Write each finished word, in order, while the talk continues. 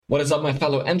What is up, my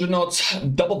fellow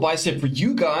andronauts? Double bicep for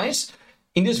you guys.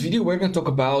 In this video, we're going to talk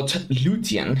about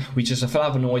lutein, which is a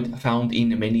flavonoid found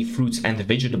in many fruits and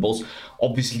vegetables,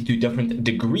 obviously to different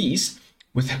degrees,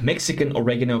 with Mexican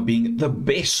oregano being the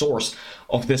best source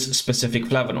of this specific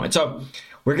flavonoid. So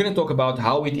we're going to talk about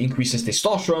how it increases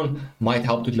testosterone, might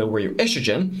help to lower your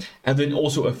estrogen, and then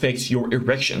also affects your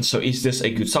erection. So is this a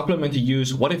good supplement to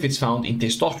use? What if it's found in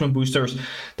testosterone boosters?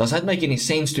 Does that make any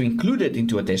sense to include it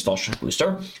into a testosterone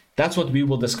booster? That's what we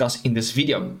will discuss in this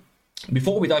video.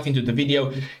 Before we dive into the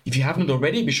video, if you haven't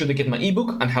already, be sure to get my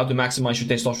ebook on how to maximize your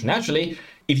testosterone naturally.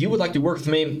 If you would like to work with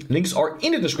me, links are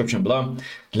in the description below.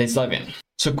 Let's dive in.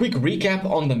 So quick recap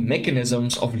on the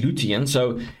mechanisms of lutein.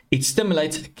 So it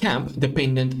stimulates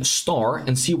CAMP-dependent STAR and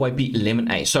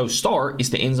CYP11A. So STAR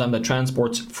is the enzyme that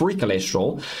transports free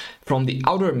cholesterol from the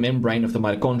outer membrane of the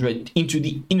mitochondria into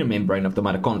the inner membrane of the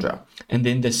mitochondria. And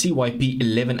then the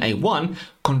CYP11A1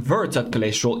 converts that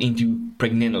cholesterol into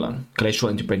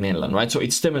pregnenolone, right? So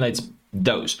it stimulates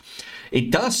those. It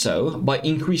does so by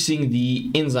increasing the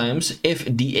enzymes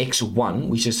FDX1,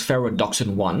 which is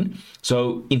ferredoxin 1.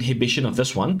 So inhibition of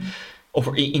this one,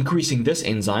 or increasing this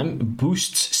enzyme,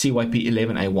 boosts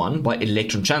CYP11A1 by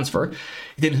electron transfer.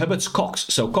 It inhibits COX.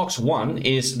 So COX1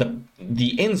 is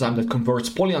the enzyme that converts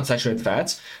polyunsaturated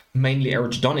fats, mainly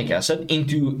arachidonic acid,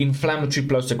 into inflammatory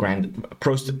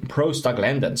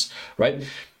prostaglandins, right?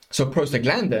 So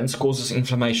prostaglandins causes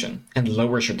inflammation and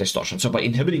lowers your testosterone. So by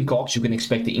inhibiting COX, you can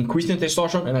expect the increase in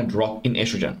testosterone and a drop in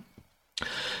estrogen.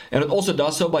 And it also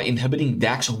does so by inhibiting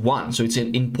DAX1. So it's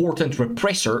an important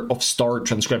repressor of STAR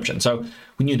transcription. So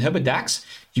when you inhibit DAX,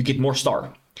 you get more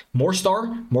STAR. More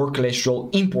STAR, more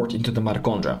cholesterol import into the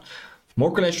mitochondria.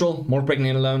 More cholesterol, more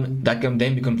pregnenolone, that can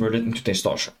then be converted into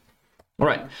testosterone. All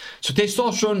right, so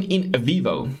testosterone in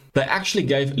vivo. They actually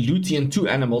gave lutein to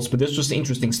animals, but this was an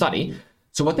interesting study.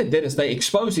 So what they did is they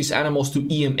exposed these animals to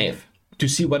EMF to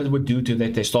see what it would do to their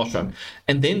testosterone.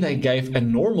 And then they gave a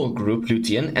normal group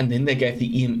lutein, and then they gave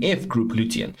the EMF group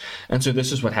lutein. And so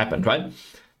this is what happened, right?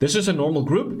 This is a normal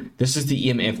group. This is the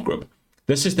EMF group.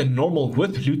 This is the normal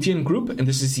with lutein group, and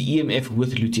this is the EMF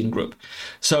with lutein group.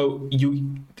 So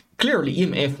you clearly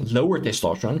EMF lowered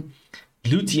testosterone,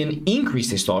 lutein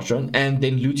increased testosterone, and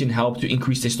then lutein helped to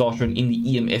increase testosterone in the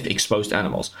EMF exposed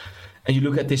animals. And you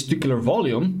look at testicular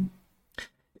volume,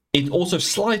 it also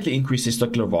slightly increased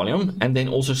testicular volume, and then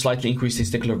also slightly increased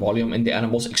testicular volume in the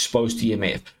animals exposed to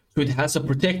EMF. So it has a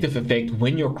protective effect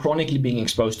when you're chronically being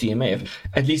exposed to EMF.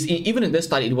 At least, even in this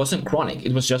study, it wasn't chronic.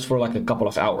 It was just for like a couple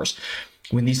of hours.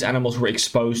 When these animals were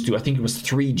exposed to, I think it was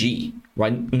 3G,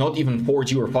 right? Not even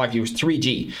 4G or 5G, it was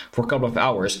 3G for a couple of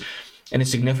hours, and it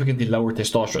significantly lowered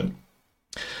testosterone.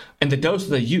 And the dose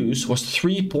that they used was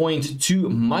 3.2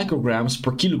 micrograms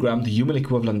per kilogram, the human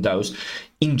equivalent dose,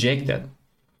 injected.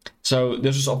 So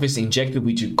this was obviously injected,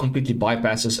 which completely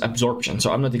bypasses absorption.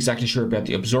 So I'm not exactly sure about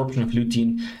the absorption of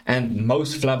lutein, and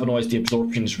most flavonoids, the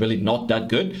absorption is really not that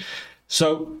good.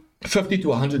 So 50 to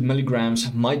 100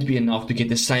 milligrams might be enough to get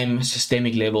the same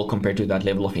systemic level compared to that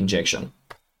level of injection.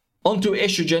 Onto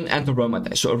estrogen and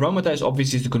aromatase. So aromatase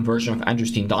obviously is the conversion of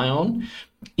androstenedione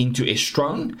into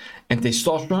estrone and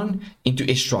testosterone into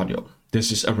estradiol.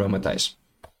 This is aromatase.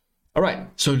 All right,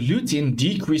 so lutein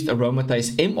decreased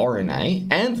aromatase mRNA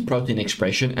and protein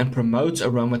expression and promotes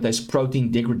aromatase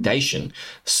protein degradation,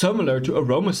 similar to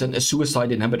aromasin, a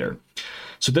suicide inhibitor.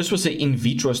 So this was an in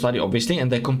vitro study, obviously,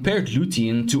 and they compared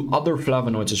lutein to other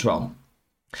flavonoids as well,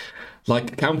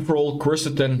 like camphorol,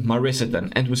 quercetin,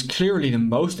 myricetin, and was clearly the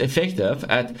most effective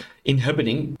at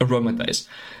inhibiting aromatase.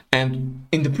 And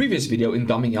in the previous video in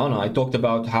Damiana, I talked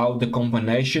about how the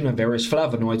combination of various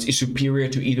flavonoids is superior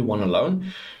to either one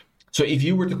alone. So if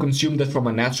you were to consume that from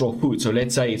a natural food, so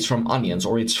let's say it's from onions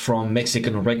or it's from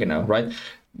Mexican oregano, right?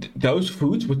 Those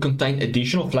foods would contain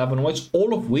additional flavonoids,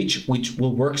 all of which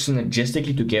will work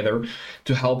synergistically together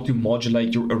to help to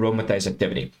modulate your aromatase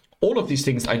activity. All of these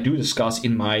things I do discuss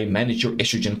in my Manage Your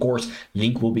Estrogen course.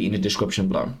 Link will be in the description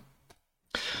below.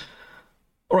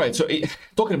 All right, so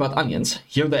talking about onions,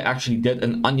 here they actually did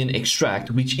an onion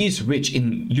extract, which is rich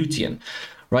in lutein.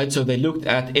 Right, so they looked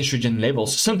at estrogen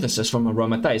levels synthesis from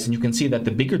aromatase, and you can see that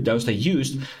the bigger dose they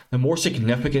used, the more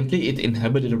significantly it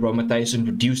inhibited aromatase and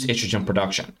reduced estrogen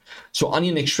production. So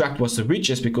onion extract was the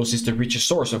richest because it's the richest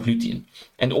source of lutein,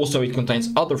 and also it contains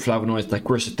other flavonoids like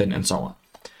quercetin and so on.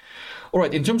 All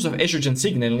right, in terms of estrogen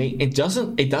signaling, it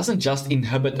doesn't just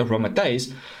inhibit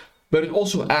aromatase, but it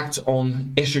also acts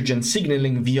on estrogen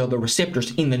signaling via the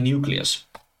receptors in the nucleus.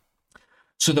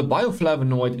 So the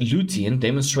bioflavonoid lutein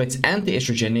demonstrates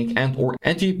anti-estrogenic and or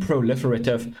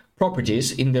anti-proliferative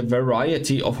properties in the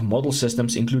variety of model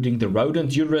systems, including the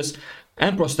rodent uterus,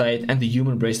 and prostate, and the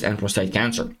human breast and prostate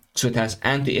cancer. So it has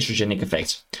anti-estrogenic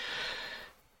effects.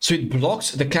 So it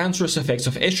blocks the cancerous effects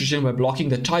of estrogen by blocking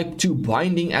the type 2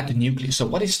 binding at the nucleus. So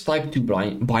what is type 2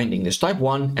 binding? There's type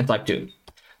 1 and type 2.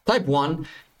 Type 1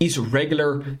 is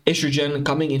regular estrogen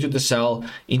coming into the cell,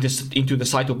 into the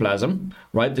cytoplasm,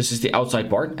 right? This is the outside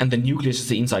part, and the nucleus is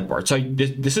the inside part. So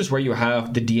this is where you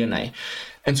have the DNA.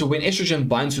 And so when estrogen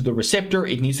binds to the receptor,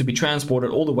 it needs to be transported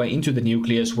all the way into the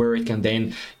nucleus, where it can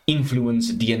then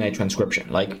influence DNA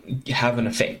transcription, like have an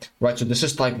effect, right? So this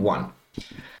is type 1.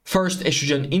 First,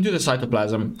 estrogen into the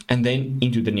cytoplasm and then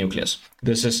into the nucleus.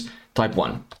 This is type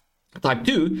 1. Type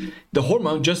 2, the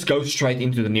hormone just goes straight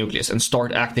into the nucleus and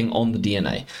start acting on the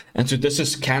DNA. And so this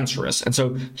is cancerous. And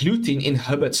so lutein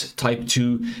inhibits type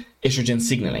 2 estrogen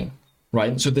signaling,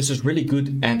 right? So this is really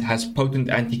good and has potent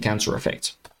anti-cancer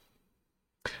effects.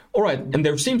 All right, and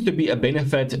there seems to be a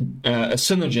benefit, a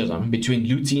synergism between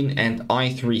lutein and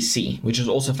I3C, which is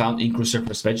also found in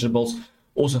cruciferous vegetables,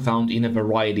 also found in a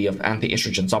variety of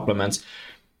anti-estrogen supplements.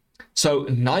 So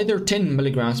neither 10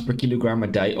 milligrams per kilogram a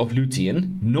day of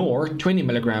lutein nor 20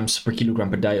 milligrams per kilogram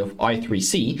per day of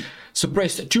I3C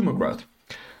suppressed tumor growth.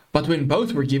 But when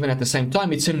both were given at the same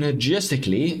time, it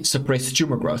synergistically suppressed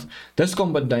tumor growth. This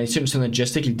combination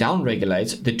synergistically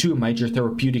downregulates the two major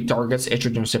therapeutic targets,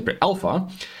 estrogen receptor alpha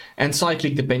and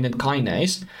cyclic-dependent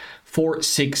kinase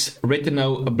 4/6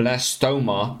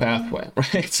 retinoblastoma pathway,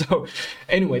 right? So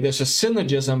anyway, there's a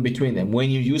synergism between them. When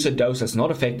you use a dose that's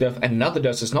not effective, another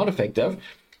dose is not effective,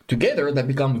 together they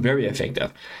become very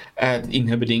effective at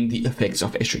inhibiting the effects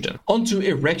of estrogen. On to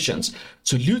erections.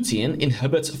 So lutein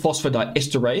inhibits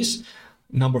phosphodiesterase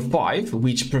number 5,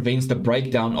 which prevents the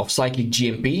breakdown of cyclic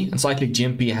GMP, and cyclic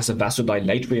GMP has a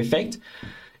vasodilatory effect.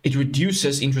 It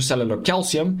reduces intracellular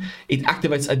calcium. It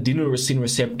activates adenosine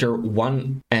receptor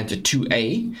 1 and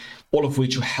 2A, all of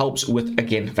which helps with,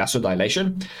 again,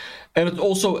 vasodilation. And it's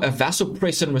also a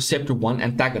vasopressin receptor 1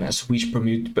 antagonist, which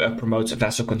promotes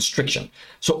vasoconstriction.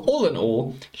 So all in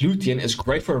all, lutein is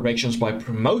great for erections by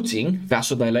promoting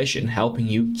vasodilation, helping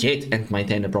you get and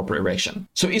maintain a proper erection.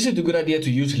 So is it a good idea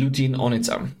to use lutein on its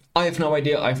own? I have no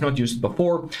idea. I've not used it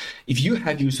before. If you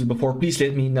have used it before, please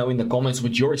let me know in the comments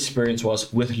what your experience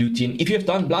was with lutein. If you have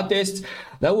done blood tests,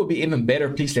 that would be even better.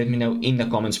 Please let me know in the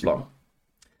comments below.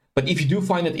 But if you do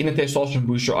find it in a testosterone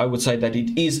booster, I would say that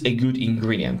it is a good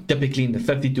ingredient, typically in the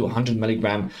 50 to 100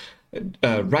 milligram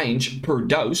range per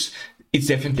dose. It's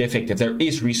definitely effective. There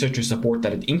is research to support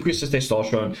that it increases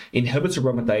testosterone, inhibits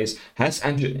aromatase, has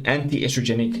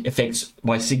anti-estrogenic effects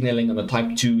by signaling on the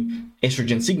type 2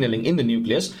 estrogen signaling in the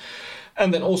nucleus,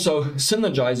 and then also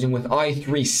synergizing with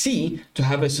I3C to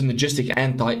have a synergistic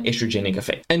anti-estrogenic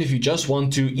effect. And if you just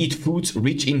want to eat foods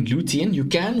rich in lutein, you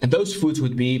can. And those foods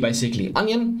would be basically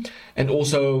onion and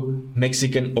also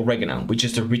Mexican oregano, which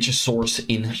is the richest source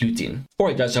in lutein.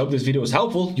 Alright guys, I hope this video was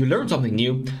helpful. You learned something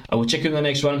new. I will check you in the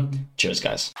next one. Cheers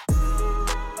guys.